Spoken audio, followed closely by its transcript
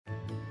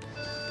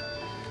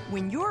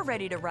When you're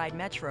ready to ride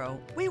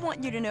Metro, we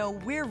want you to know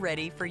we're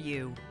ready for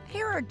you.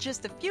 Here are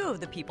just a few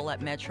of the people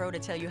at Metro to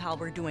tell you how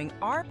we're doing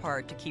our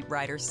part to keep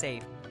riders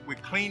safe. We're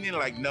cleaning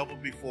like never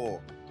before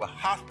with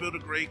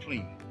hospital-grade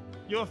cleaning.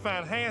 You'll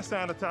find hand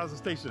sanitizer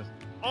stations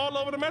all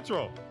over the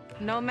Metro.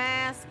 No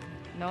mask,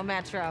 no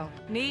Metro.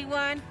 Need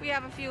one? We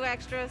have a few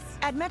extras.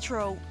 At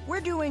Metro,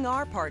 we're doing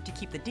our part to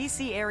keep the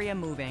D.C. area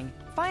moving.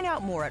 Find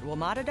out more at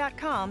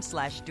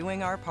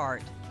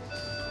WMATA.com/doingourpart.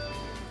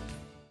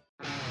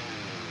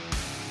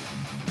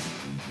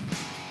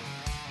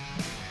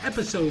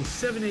 Episode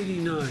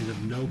 789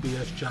 of No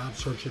BS Job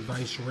Search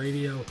Advice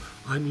Radio.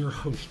 I'm your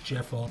host,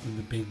 Jeff Altman,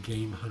 the Big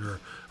Game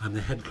Hunter. I'm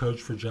the head coach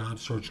for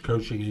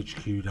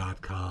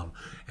JobSearchCoachingHQ.com,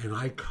 and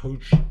I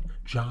coach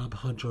job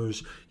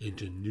hunters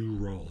into new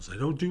roles. I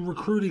don't do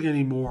recruiting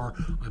anymore.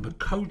 I'm a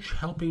coach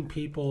helping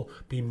people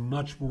be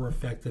much more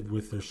effective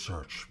with their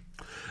search.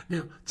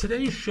 Now,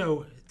 today's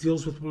show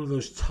deals with one of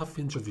those tough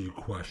interview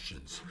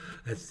questions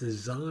that's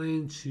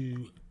designed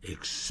to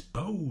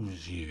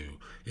expose you,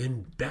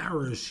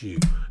 embarrass you,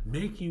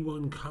 make you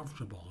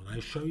uncomfortable. And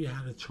I show you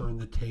how to turn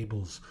the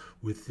tables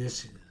with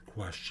this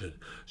question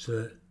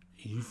so that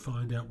you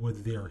find out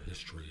what their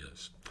history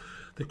is.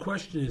 The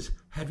question is,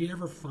 have you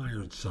ever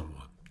fired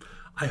someone?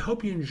 I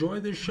hope you enjoy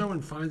this show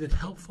and find it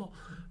helpful.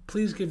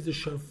 Please give the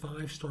show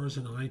 5 stars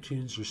in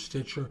iTunes or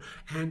Stitcher,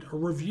 and a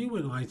review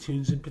in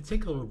iTunes in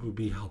particular would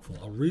be helpful.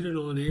 I'll read it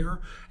on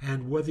air,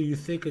 and whether you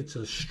think it's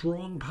a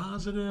strong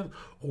positive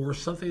or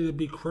something to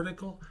be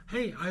critical,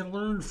 hey, I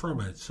learned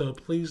from it. So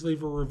please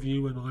leave a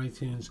review in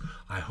iTunes.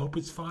 I hope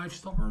it's 5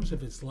 stars.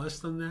 If it's less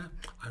than that,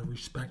 I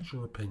respect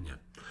your opinion.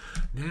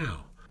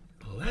 Now,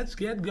 let's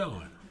get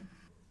going.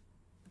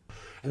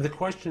 And the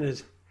question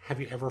is,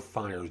 have you ever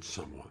fired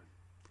someone?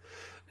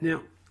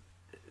 Now,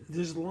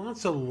 there's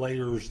lots of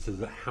layers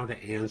to how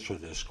to answer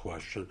this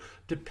question,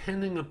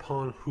 depending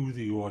upon who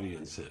the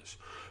audience is.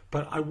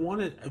 But I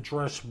want to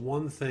address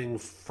one thing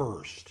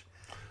first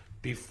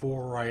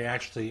before I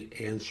actually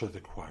answer the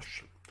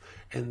question.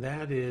 And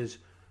that is,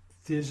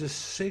 there's a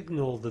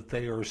signal that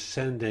they are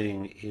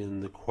sending in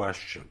the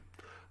question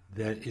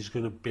that is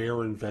going to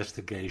bear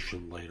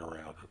investigation later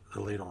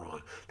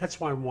on. That's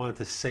why I wanted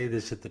to say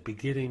this at the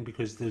beginning,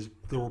 because there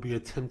will be a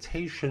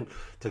temptation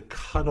to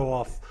cut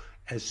off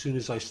as soon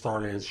as I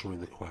start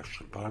answering the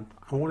question. But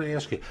I want to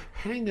ask you,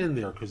 hang in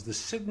there, because the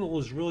signal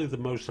is really the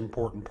most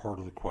important part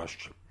of the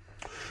question.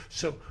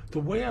 So the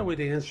way I would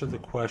answer the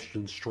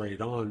question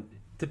straight on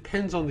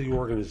depends on the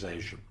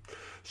organization.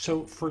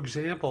 So, for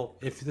example,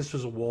 if this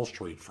was a Wall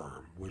Street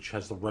firm, which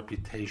has the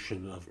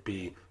reputation of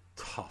being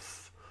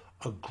tough,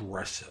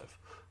 aggressive,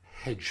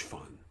 hedge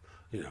fund,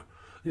 and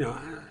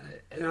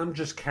I'm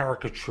just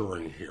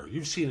caricaturing here.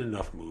 You've seen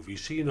enough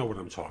movies, so you know what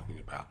I'm talking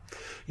about.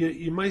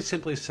 You might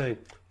simply say,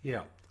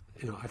 yeah,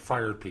 I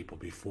fired people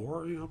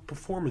before.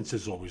 Performance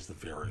is always the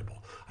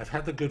variable. I've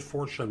had the good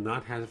fortune of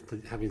not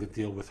having to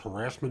deal with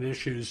harassment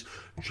issues.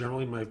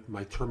 Generally,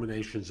 my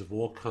terminations have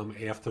all come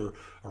after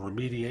a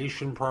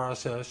remediation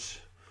process.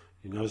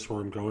 You notice where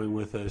I'm going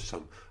with this.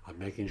 I'm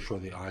making sure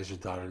the I's are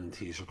dotted and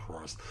T's are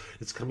crossed.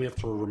 It's coming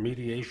after a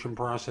remediation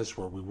process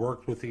where we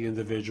worked with the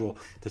individual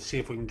to see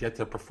if we can get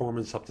their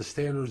performance up to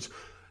standards.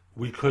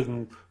 We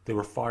couldn't. They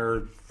were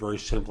fired very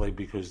simply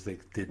because they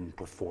didn't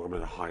perform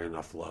at a high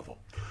enough level.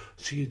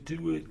 So you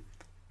do it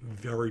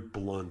very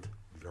blunt,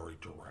 very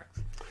direct.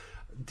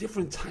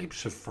 Different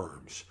types of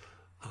firms,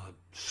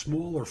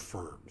 smaller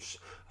firms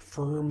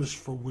for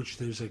which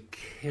there's a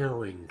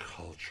caring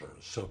culture.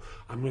 So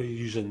I'm going to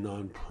use a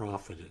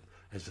nonprofit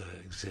as an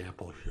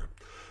example here.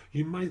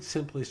 You might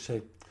simply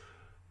say,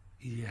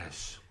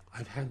 yes,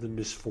 I've had the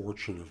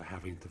misfortune of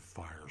having to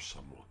fire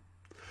someone.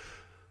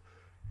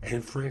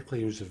 And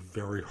frankly, it was a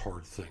very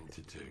hard thing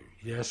to do.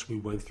 Yes, we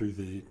went through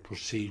the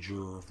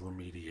procedure of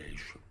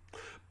remediation,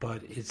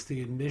 but it's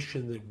the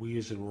admission that we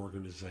as an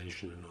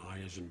organization and I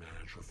as a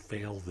manager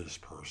failed this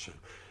person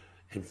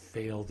and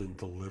failed in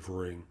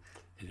delivering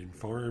an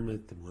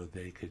environment where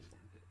they could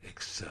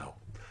excel.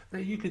 Now,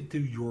 you could do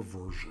your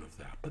version of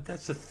that, but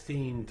that's a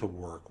theme to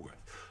work with.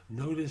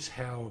 Notice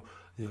how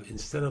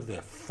instead of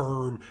that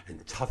firm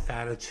and tough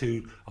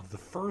attitude of the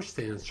first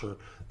answer,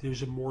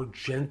 there's a more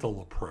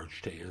gentle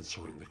approach to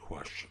answering the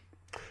question.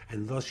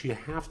 And thus you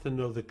have to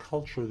know the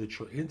culture that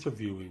you're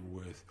interviewing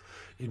with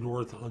in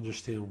order to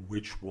understand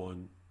which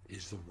one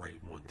is the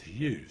right one to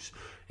use.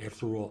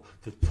 After all,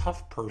 the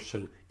tough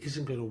person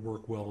isn't going to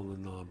work well in the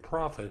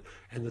nonprofit,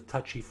 and the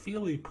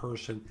touchy-feely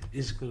person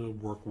isn't going to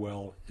work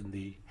well in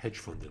the hedge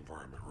fund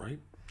environment, right?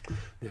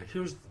 Now,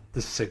 here's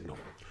the signal.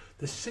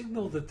 The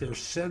signal that they're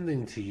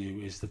sending to you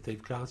is that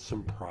they've got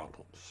some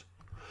problems.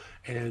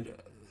 And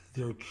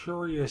they're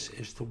curious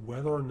as to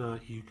whether or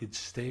not you could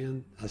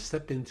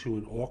step into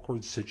an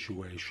awkward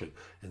situation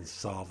and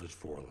solve it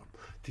for them.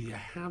 Do you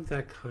have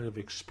that kind of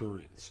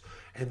experience?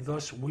 And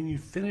thus, when you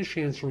finish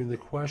answering the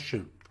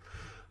question,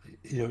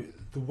 the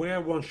way I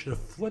want you to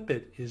flip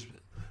it is,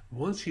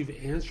 once you've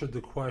answered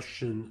the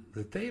question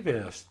that they've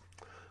asked,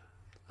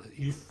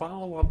 you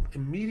follow up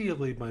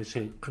immediately by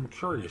saying, I'm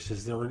curious,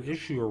 is there an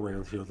issue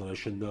around here that I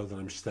should know that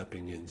I'm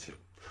stepping into?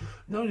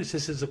 Notice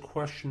this is a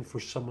question for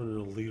someone in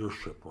a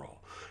leadership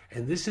role.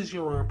 And this is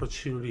your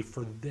opportunity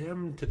for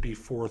them to be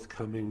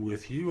forthcoming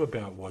with you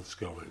about what's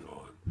going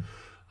on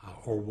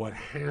or what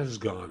has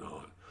gone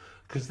on.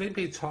 Because they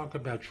may talk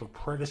about your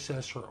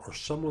predecessor or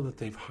someone that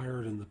they've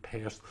hired in the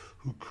past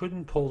who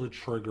couldn't pull the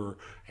trigger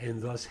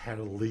and thus had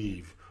to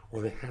leave,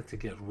 or they had to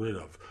get rid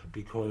of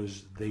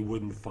because they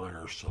wouldn't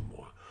fire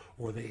someone,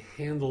 or they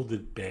handled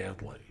it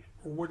badly,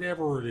 or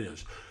whatever it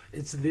is.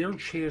 It's their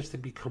chance to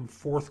become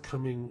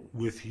forthcoming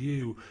with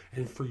you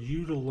and for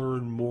you to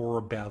learn more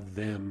about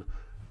them,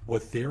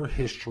 what their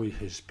history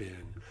has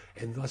been,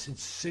 and thus it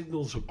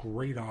signals a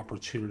great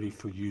opportunity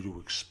for you to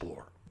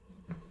explore.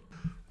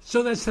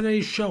 So that's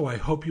today's show. I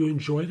hope you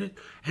enjoyed it.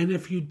 And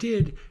if you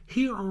did,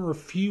 here are a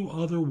few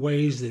other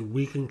ways that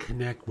we can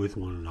connect with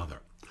one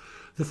another.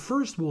 The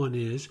first one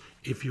is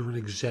if you're an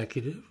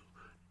executive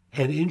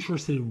and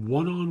interested in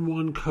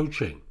one-on-one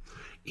coaching,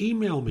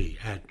 email me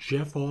at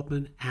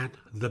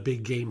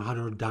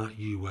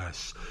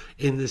jeffaltman@thebiggamehunter.us.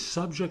 In the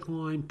subject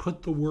line,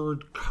 put the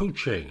word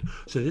coaching,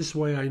 so this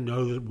way I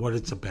know what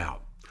it's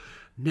about.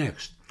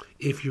 Next,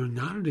 if you're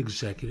not an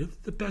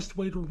executive, the best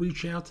way to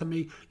reach out to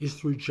me is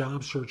through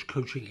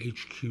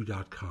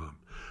jobsearchcoachinghq.com.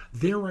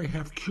 There I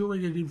have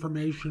curated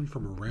information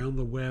from around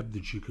the web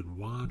that you can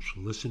watch,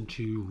 listen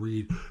to,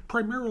 read,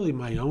 primarily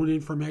my own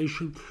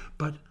information,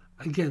 but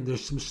again,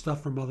 there's some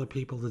stuff from other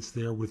people that's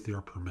there with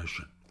their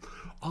permission.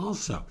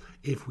 Also,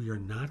 if we are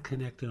not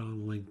connected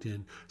on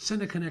LinkedIn,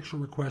 send a connection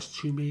request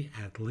to me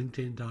at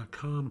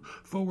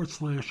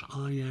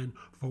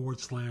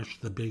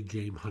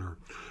linkedin.com/IN/the-big-game-hunter.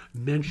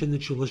 Mention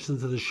that you listen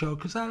to the show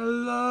because I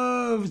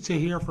love to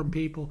hear from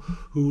people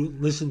who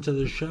listen to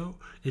the show.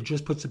 It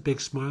just puts a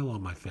big smile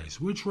on my face,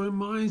 which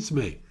reminds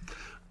me,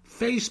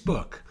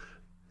 Facebook.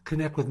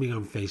 Connect with me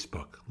on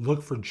Facebook.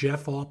 Look for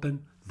Jeff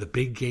Altman, the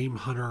Big Game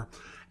Hunter,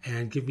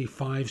 and give me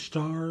 5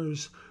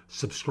 stars.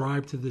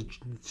 Subscribe to the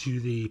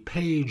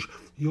page.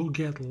 You'll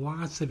get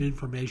lots of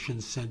information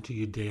sent to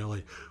you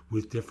daily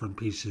with different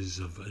pieces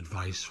of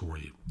advice for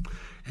you.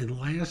 And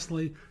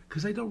lastly,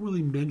 because I don't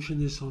really mention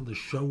this on the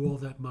show all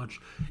that much,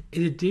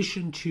 in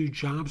addition to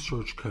job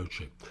search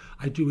coaching,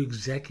 I do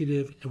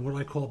executive and what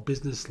I call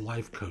business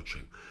life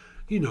coaching.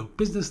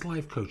 Business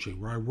life coaching,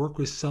 where I work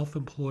with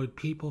self-employed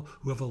people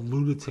who have a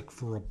lunatic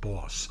for a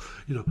boss.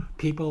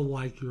 People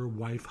like your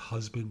wife,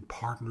 husband,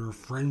 partner,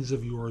 friends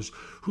of yours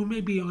who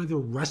may be either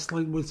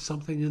wrestling with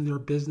something in their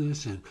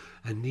business and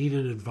need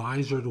an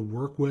advisor to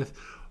work with,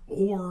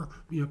 or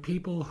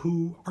people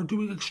who are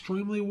doing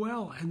extremely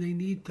well and they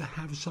need to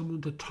have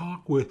someone to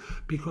talk with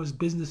because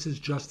business is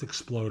just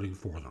exploding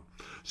for them.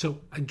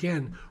 So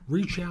again,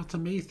 reach out to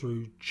me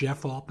through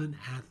Jeff Altman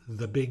at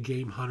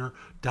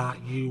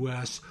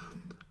thebiggamehunter.us.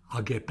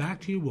 I'll get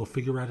back to you. We'll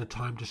figure out a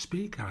time to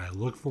speak, and I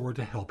look forward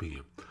to helping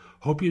you.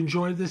 Hope you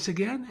enjoyed this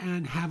again,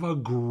 and have a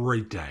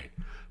great day.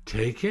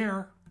 Take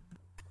care.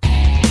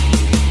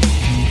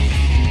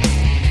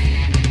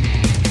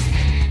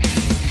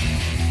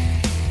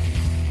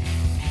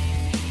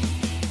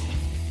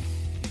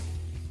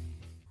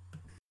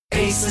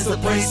 Ace is the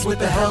place with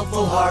the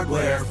helpful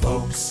hardware,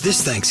 folks.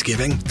 This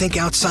Thanksgiving, think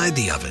outside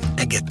the oven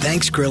and get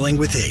Thanks Grilling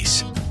with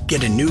Ace.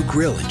 Get a new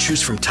grill and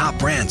choose from top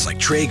brands like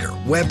Traeger,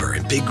 Weber,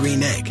 and Big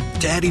Green Egg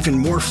to add even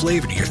more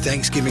flavor to your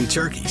Thanksgiving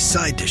turkey,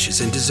 side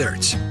dishes, and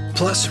desserts.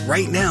 Plus,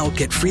 right now,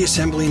 get free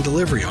assembly and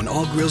delivery on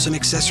all grills and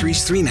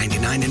accessories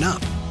 $3.99 and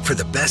up. For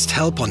the best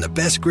help on the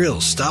best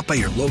grills, stop by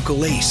your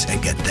local Ace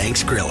and get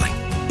Thanks Grilling.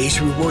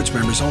 Ace Rewards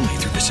members only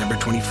through December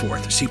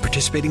 24th. See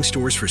participating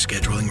stores for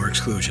scheduling or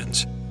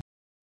exclusions.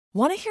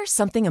 Want to hear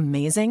something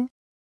amazing?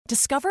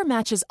 Discover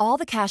matches all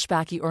the cash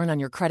back you earn on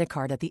your credit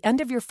card at the end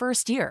of your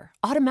first year,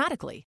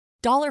 automatically,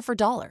 dollar for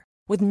dollar,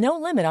 with no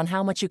limit on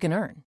how much you can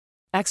earn.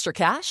 Extra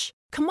cash?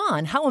 Come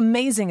on, how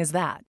amazing is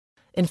that?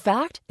 In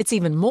fact, it's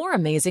even more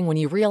amazing when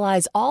you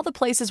realize all the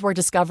places where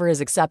Discover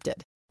is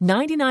accepted.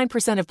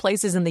 99% of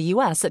places in the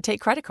U.S. that take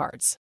credit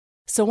cards.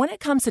 So when it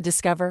comes to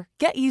Discover,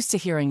 get used to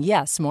hearing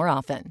yes more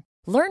often.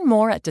 Learn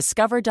more at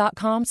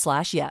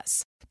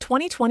discover.com/yes.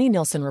 2020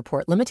 Nielsen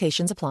Report.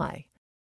 Limitations apply.